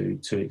industry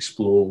to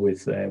explore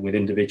with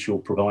individual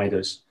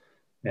providers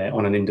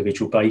on an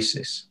individual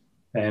basis.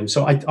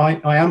 So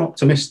I am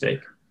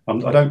optimistic.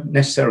 I don't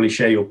necessarily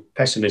share your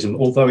pessimism,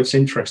 although it's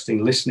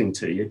interesting listening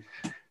to you.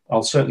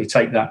 I'll certainly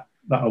take that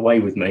away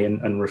with me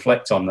and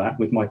reflect on that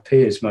with my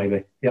peers,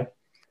 maybe. Yeah.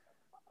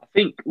 I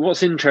think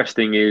what's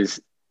interesting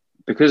is,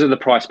 because of the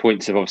price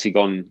points have obviously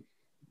gone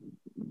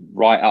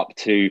right up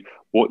to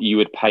what you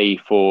would pay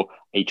for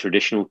a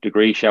traditional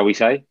degree, shall we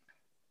say,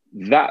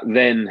 that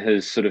then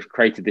has sort of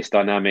created this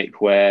dynamic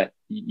where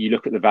you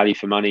look at the value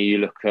for money, you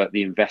look at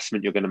the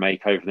investment you're going to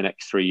make over the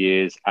next 3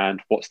 years,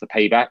 and what's the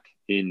payback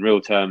in real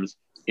terms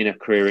in a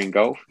career in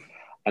golf.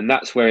 And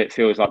that's where it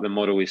feels like the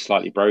model is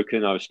slightly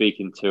broken. I was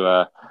speaking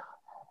to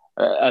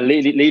a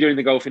leader in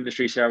the golf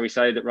industry, shall we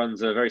say, that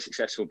runs a very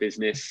successful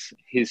business.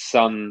 His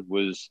son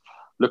was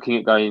looking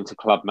at going into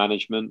club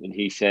management, and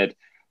he said,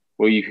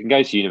 well, you can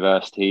go to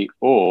university,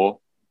 or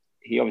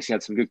he obviously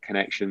had some good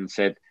connections,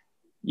 said,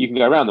 you can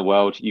go around the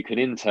world, you can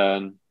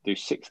intern, do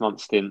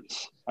 6-month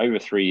stints over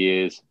 3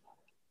 years.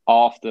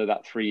 After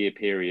that 3-year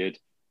period,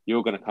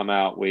 you're going to come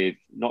out with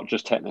not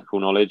just technical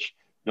knowledge,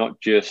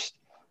 not just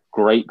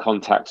great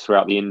contacts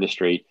throughout the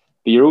industry,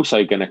 but you're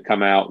also going to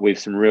come out with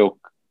some real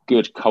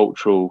good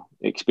cultural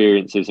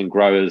experiences and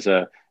grow as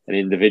an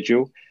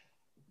individual.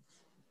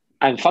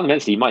 And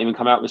fundamentally, you might even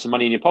come out with some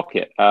money in your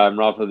pocket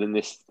rather than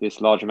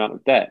this large amount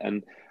of debt.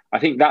 And I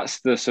think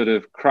that's the sort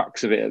of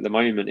crux of it at the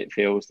moment. It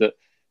feels that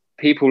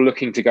people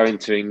looking to go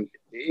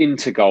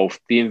into golf,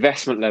 the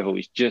investment level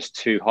is just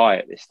too high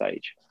at this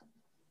stage.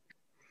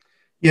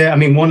 Yeah, I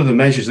mean, one of the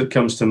measures that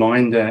comes to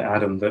mind,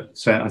 Adam, that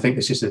I think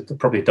this is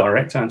probably a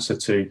direct answer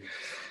to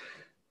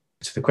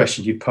the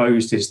question you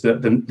posed, is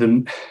that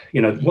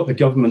what the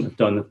government have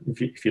done,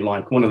 if you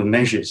like, one of the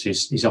measures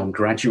is on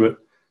graduate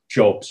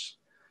jobs.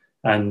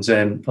 And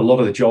a lot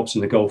of the jobs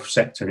in the golf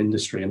sector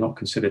industry are not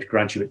considered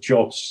graduate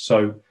jobs.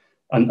 So,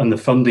 and the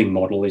funding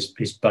model is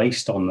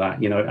based on that,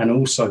 and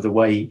also the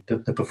way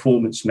that the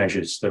performance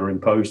measures that are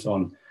imposed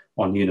on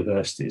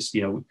universities,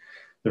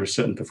 there are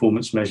certain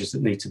performance measures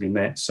that need to be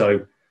met.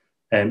 So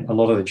a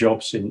lot of the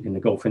jobs in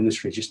the golf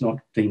industry are just not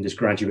deemed as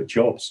graduate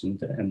jobs.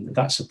 And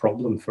that's a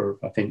problem for,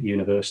 I think,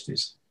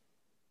 universities.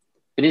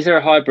 And is there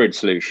a hybrid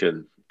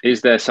solution?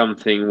 Is there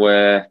something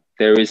where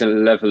there is a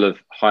level of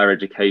higher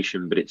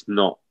education, but it's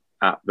not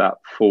at that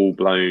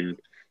full-blown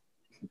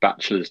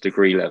bachelor's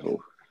degree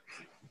level?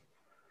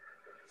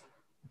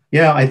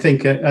 Yeah, I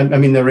think,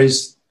 there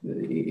is,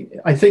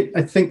 I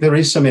think there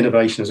is some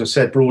innovation, as I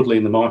said, broadly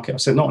in the market. I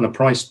said not on a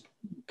price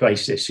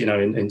basis,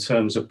 in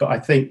terms of, but I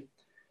think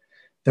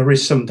there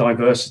is some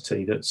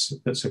diversity that's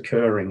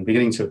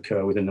beginning to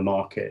occur within the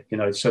market.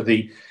 So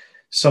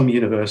some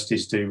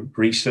universities do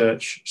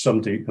research,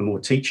 some are more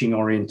teaching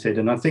oriented,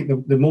 and I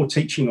think the more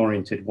teaching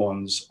oriented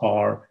ones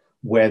are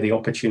where the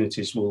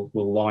opportunities will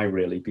lie,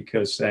 really,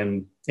 because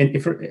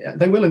if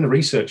they will in the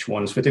research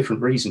ones for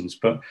different reasons,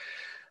 but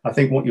I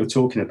think what you're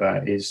talking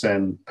about is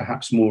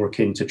perhaps more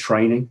akin to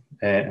training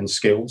and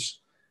skills,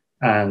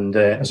 and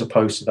as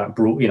opposed to that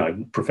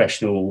broad,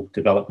 professional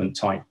development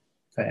type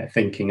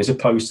thinking, as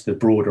opposed to the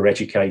broader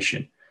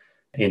education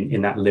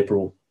in that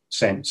liberal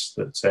sense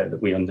that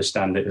we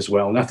understand it as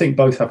well. And I think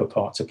both have a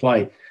part to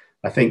play.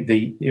 I think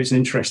it was an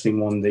interesting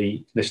one,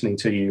 listening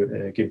to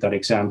you give that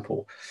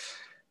example.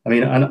 I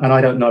mean, and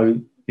I don't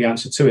know the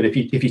answer to it.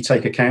 If you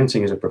take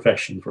accounting as a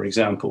profession, for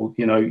example,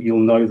 you'll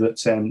know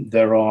that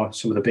there are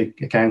some of the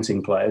big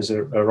accounting players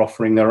are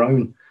offering their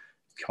own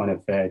kind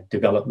of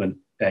development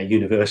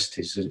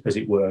universities, as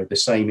it were. The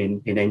same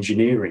in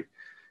engineering,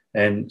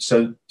 and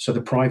so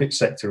the private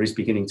sector is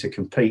beginning to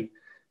compete.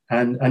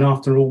 And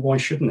after all, why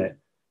shouldn't it?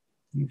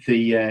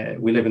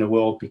 We live in a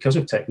world, because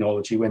of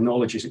technology, where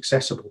knowledge is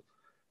accessible.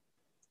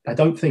 I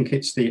don't think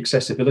it's the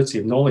accessibility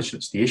of knowledge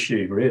that's the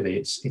issue, really.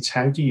 It's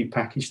how do you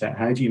package that?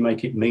 How do you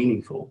make it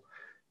meaningful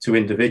to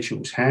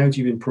individuals? How do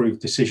you improve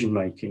decision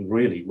making,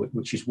 really,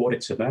 which is what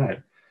it's about?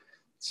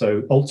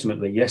 So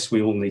ultimately, yes,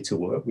 we all need to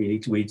work. We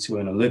need to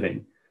earn a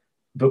living,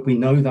 but we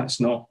know that's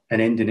not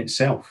an end in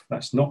itself.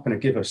 That's not going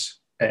to give us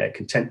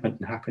contentment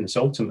and happiness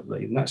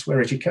ultimately, and that's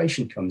where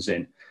education comes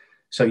in.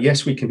 So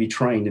yes, we can be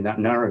trained in that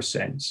narrow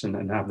sense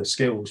and have the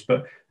skills,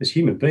 but as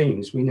human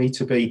beings, we need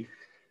to be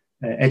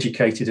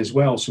educated as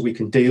well, so we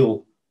can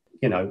deal,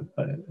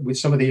 with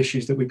some of the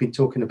issues that we've been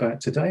talking about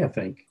today. I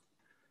think,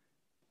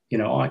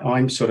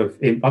 I'm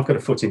I've got a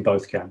foot in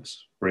both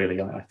camps,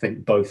 really. I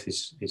think both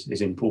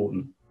is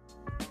important.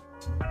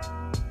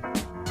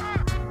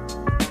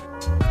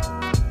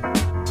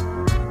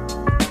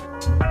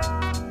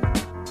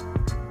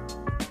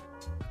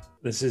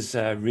 This is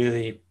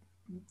really,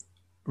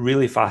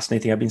 really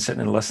fascinating. I've been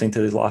sitting and listening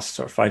to the last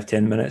sort of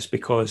 5-10 minutes,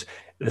 because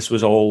this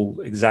was all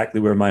exactly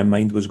where my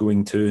mind was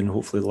going to, and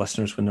hopefully the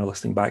listeners, when they're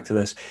listening back to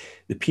this,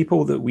 the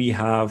people that we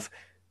have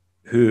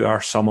who are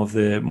some of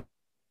the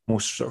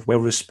most sort of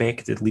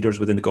well-respected leaders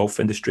within the golf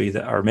industry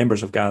that are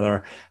members of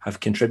Gather, have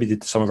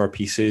contributed to some of our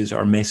pieces,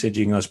 are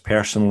messaging us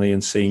personally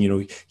and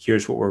saying,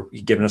 here's what we're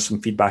giving us some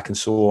feedback and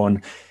so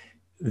on.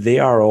 They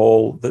are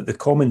all, the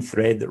common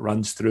thread that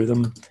runs through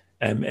them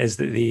is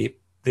that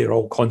they're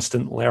all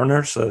constant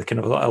learners, so kind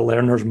of a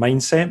learner's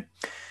mindset.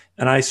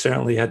 And I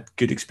certainly had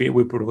good experience.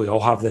 We probably all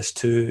have this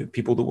too,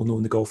 people that will know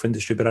in the golf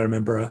industry. But I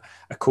remember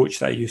a coach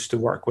that I used to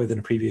work with in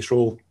a previous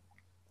role,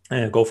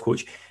 a golf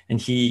coach, and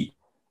he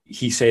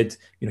said,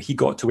 he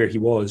got to where he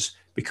was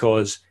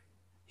because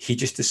he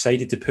just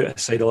decided to put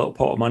aside a little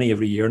pot of money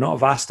every year, not a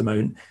vast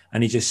amount.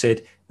 And he just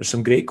said, there's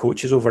some great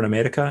coaches over in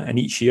America, and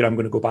each year I'm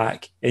going to go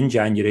back in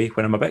January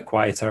when I'm a bit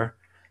quieter.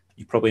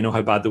 You probably know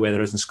how bad the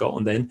weather is in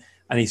Scotland then.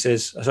 And he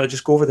says, so I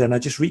just go over there and I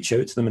just reach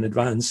out to them in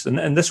advance.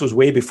 And this was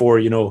way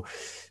before,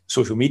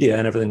 social media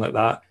and everything like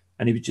that.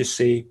 And he would just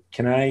say,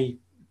 can I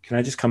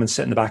just come and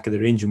sit in the back of the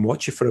range and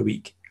watch you for a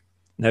week?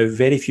 Now,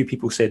 very few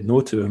people said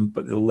no to him,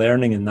 but the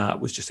learning in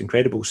that was just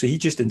incredible. So he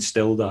just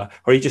instilled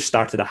he just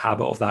started a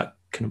habit of that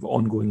kind of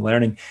ongoing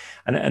learning.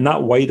 And in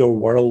that wider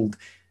world,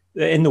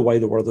 there's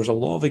a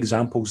lot of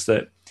examples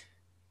that,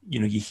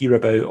 you hear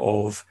about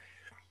of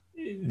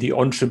the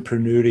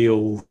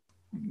entrepreneurial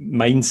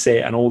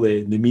mindset and all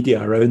the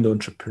media around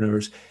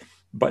entrepreneurs,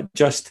 but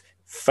just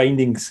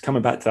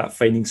coming back to that,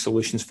 finding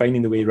solutions,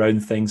 finding the way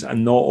around things,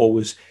 and not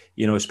always,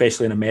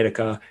 especially in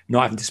America,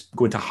 not having to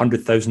go into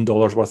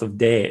 $100,000 worth of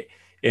debt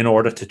in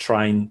order to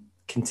try and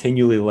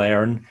continually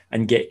learn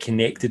and get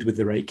connected with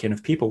the right kind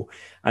of people.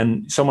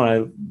 And someone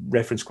I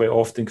reference quite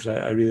often, because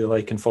I really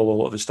like and follow a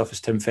lot of his stuff, is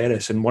Tim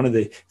Ferriss. And one of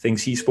the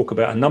things he spoke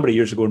about a number of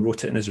years ago and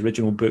wrote it in his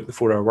original book, The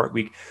 4 Hour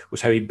Workweek,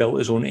 was how he built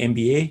his own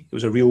MBA. It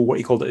was what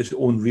he called it, his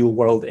own real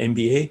world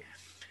MBA.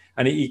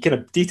 And he kind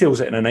of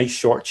details it in a nice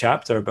short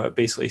chapter, but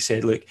basically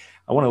said, look,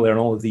 I want to learn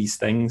all of these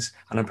things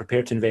and I'm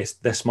prepared to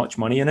invest this much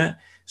money in it.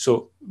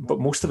 So, but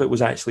most of it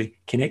was actually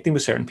connecting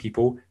with certain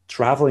people,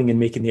 traveling and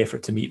making the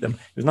effort to meet them.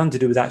 It was nothing to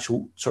do with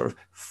actual sort of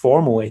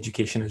formal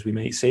education, as we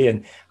might say.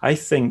 And I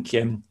think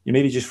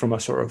maybe just from a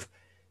sort of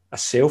a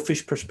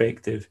selfish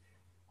perspective,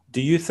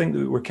 do you think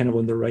that we're kind of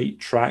on the right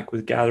track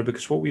with Gather?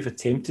 Because what we've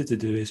attempted to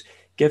do is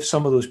give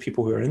some of those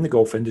people who are in the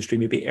golf industry,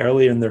 maybe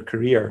earlier in their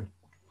career,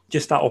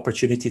 just that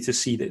opportunity to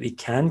see that they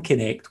can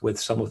connect with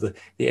some of the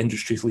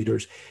industry's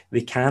leaders.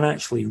 They can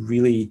actually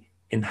really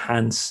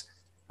enhance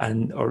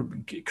or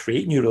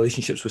create new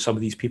relationships with some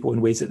of these people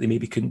in ways that they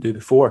maybe couldn't do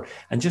before,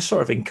 and just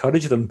sort of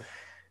encourage them.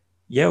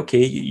 Yeah,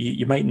 okay,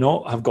 you might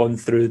not have gone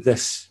through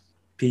this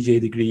PJ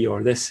degree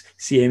or this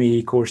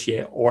CMA course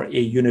yet, or a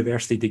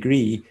university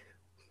degree,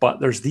 but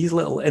there's these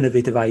little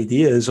innovative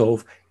ideas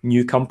of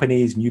new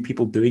companies, new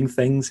people doing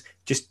things.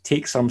 Just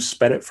take some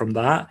spirit from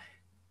that,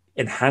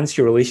 enhance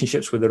your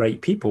relationships with the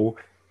right people,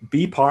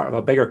 be part of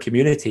a bigger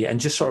community, and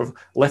just sort of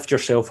lift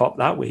yourself up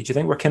that way. Do you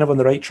think we're kind of on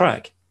the right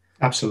track?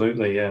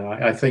 Absolutely, yeah.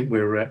 I think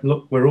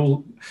we're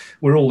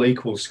all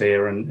equals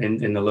here, and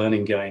in the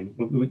learning game,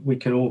 we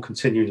can all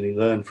continually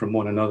learn from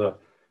one another.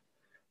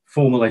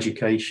 Formal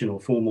education or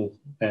formal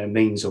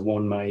means are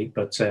one way,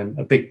 but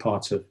a big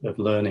part of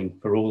learning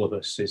for all of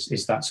us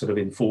is that sort of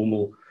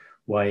informal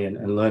way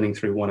and learning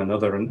through one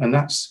another, and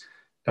that's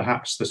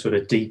perhaps the sort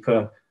of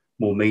deeper,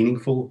 more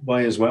meaningful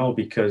way as well,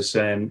 because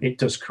it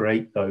does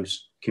create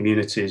those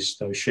communities,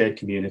 those shared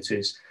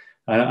communities.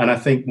 And I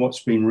think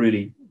what's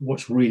really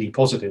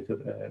positive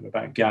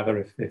about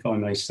Gather, if I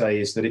may say,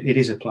 is that it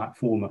is a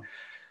platform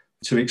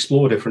to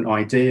explore different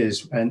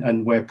ideas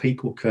and where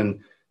people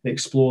can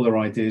explore their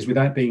ideas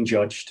without being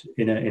judged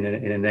in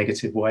a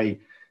negative way.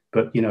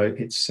 But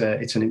it's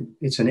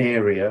an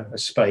area, a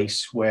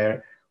space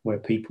where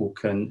people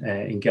can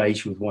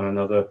engage with one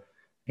another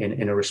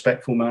in a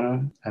respectful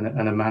manner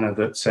and a manner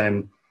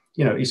that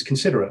is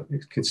considerate.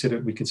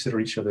 We consider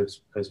each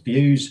other's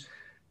views.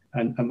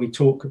 And we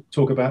talk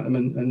about them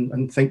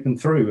and think them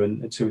through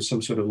and to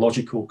some sort of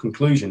logical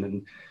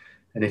conclusion.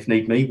 And if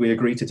need be, we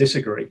agree to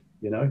disagree.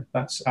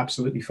 That's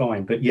absolutely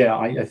fine. But yeah,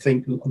 I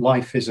think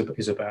life is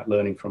about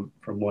learning from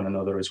one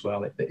another as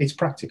well. It's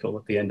practical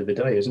at the end of the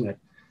day, isn't it?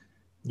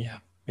 Yeah,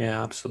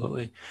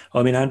 absolutely.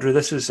 Well, I mean, Andrew,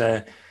 this is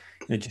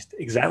just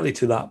exactly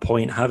to that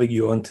point, having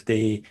you on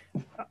today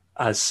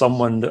as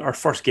someone, our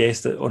first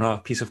guest on a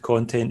piece of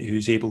content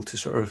who's able to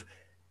sort of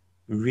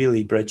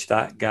really bridge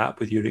that gap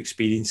with your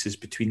experiences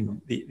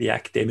between the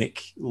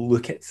academic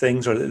look at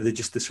things, or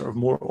the sort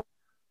of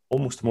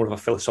almost more of a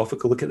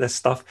philosophical look at this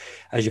stuff,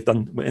 as you've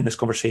done in this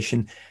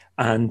conversation,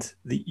 and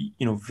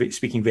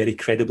speaking very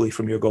credibly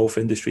from your golf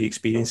industry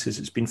experiences.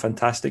 It's been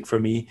fantastic for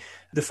me.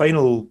 The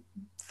final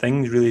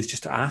thing really is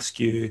just to ask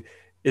you,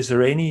 is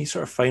there any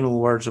sort of final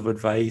words of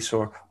advice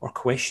or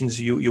questions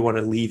you want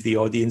to leave the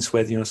audience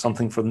with,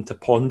 something for them to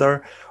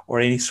ponder, or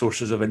any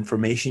sources of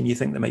information you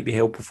think that might be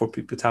helpful for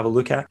people to have a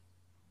look at?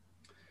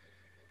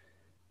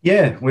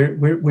 Yeah,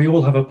 we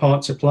all have a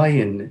part to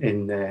play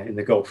in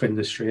the golf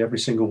industry. Every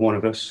single one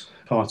of us,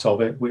 part of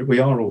it. We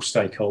are all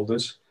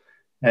stakeholders,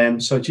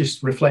 so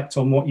just reflect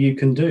on what you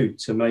can do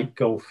to make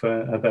golf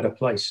a better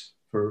place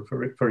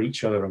for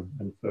each other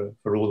and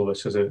for all of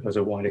us as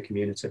a wider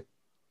community.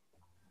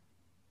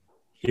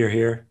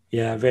 Hear.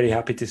 Yeah, very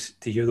happy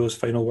to hear those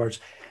final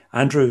words.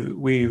 Andrew,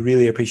 we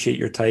really appreciate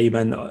your time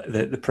and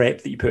the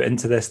prep that you put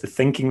into this, the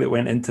thinking that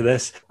went into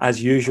this.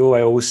 As usual,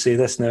 I always say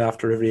this now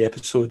after every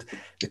episode,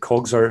 the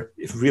cogs are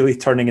really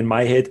turning in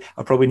my head.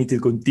 I probably need to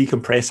go and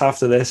decompress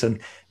after this, and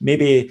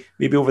maybe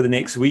over the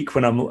next week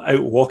when I'm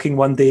out walking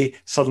one day,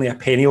 suddenly a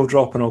penny will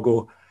drop and I'll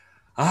go,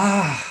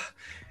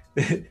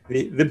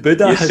 the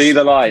Buddha see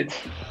the light.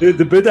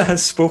 The Buddha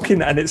has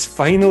spoken, and it's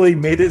finally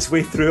made its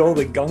way through all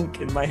the gunk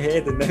in my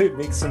head, and now it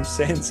makes some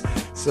sense.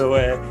 So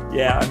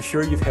I'm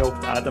sure you've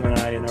helped Adam and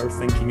I in our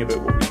thinking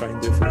about what we try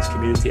and do for this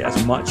community,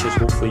 as much as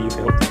hopefully you've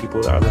helped the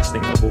people that are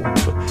listening at home.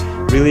 So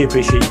really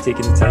appreciate you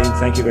taking the time.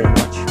 Thank you very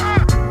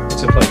much.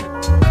 It's a pleasure.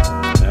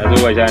 As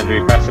always,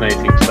 Andrew,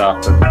 fascinating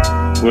stuff,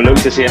 and we'll look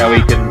to see how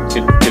we can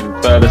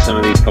further some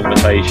of these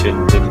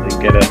conversations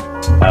and get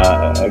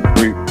a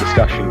group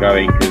discussion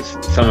going, because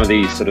some of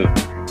these sort of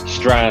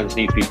strands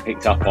need to be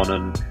picked up on,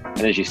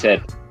 and as you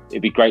said,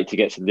 it'd be great to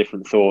get some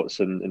different thoughts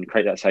and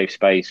create that safe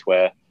space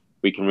where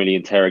we can really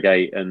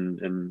interrogate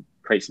and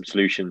create some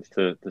solutions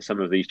to some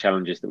of these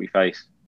challenges that we face.